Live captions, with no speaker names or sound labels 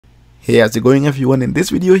Hey, how's it going everyone? In this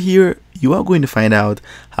video here, you are going to find out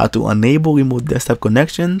how to enable remote desktop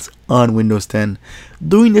connections on Windows 10.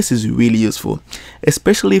 Doing this is really useful,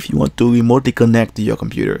 especially if you want to remotely connect to your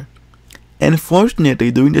computer. And fortunately,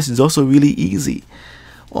 doing this is also really easy.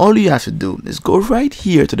 All you have to do is go right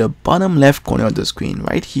here to the bottom left corner of the screen,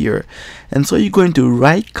 right here. And so you're going to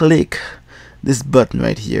right click this button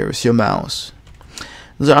right here with your mouse.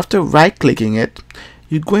 So after right clicking it,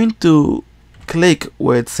 you're going to click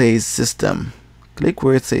where it says system. Click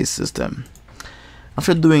where it says system.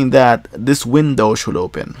 After doing that, this window should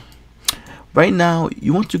open. Right now,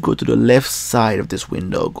 you want to go to the left side of this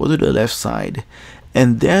window. Go to the left side,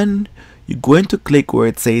 and then you're going to click where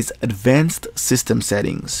it says advanced system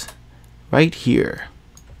settings. Right here.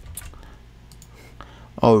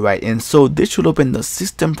 Alright, and so this should open the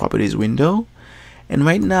system properties window. And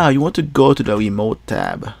right now, you want to go to the remote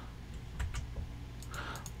tab.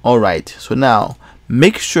 Alright, so now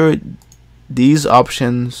make sure these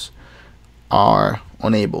options are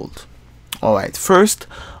enabled. Alright, first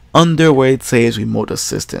under where it says remote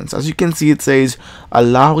assistance, as you can see, it says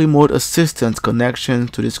allow remote assistance connection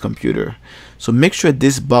to this computer. So make sure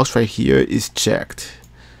this box right here is checked.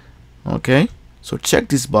 Okay, so check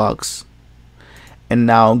this box, and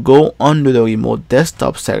now go under the remote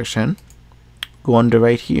desktop section, go under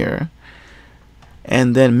right here,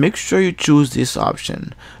 and then make sure you choose this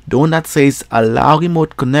option, the one that says allow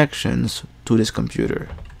remote connections to this computer.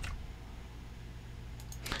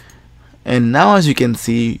 And now, as you can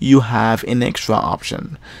see, you have an extra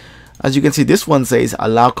option. As you can see, this one says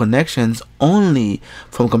allow connections only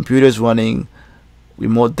from computers running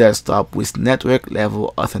remote desktop with network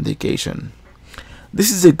level authentication.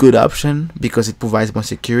 This is a good option because it provides more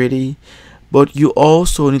security, but you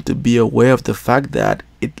also need to be aware of the fact that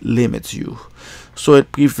it limits you. So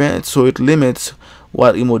it limits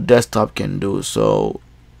what remote desktop can do. So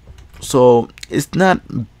it's not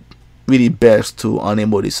really best to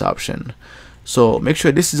enable this option. So make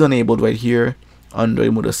sure this is enabled right here under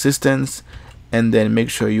remote assistance, and then make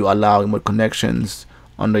sure you allow remote connections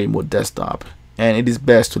on the remote desktop. And it is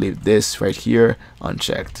best to leave this right here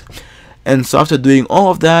unchecked. And so after doing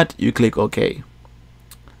all of that, you click OK.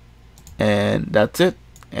 And that's it.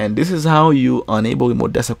 And this is how you enable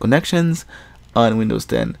remote desktop connections on Windows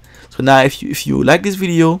 10. So now if you like this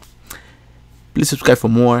video, please subscribe for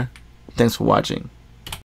more. Thanks for watching.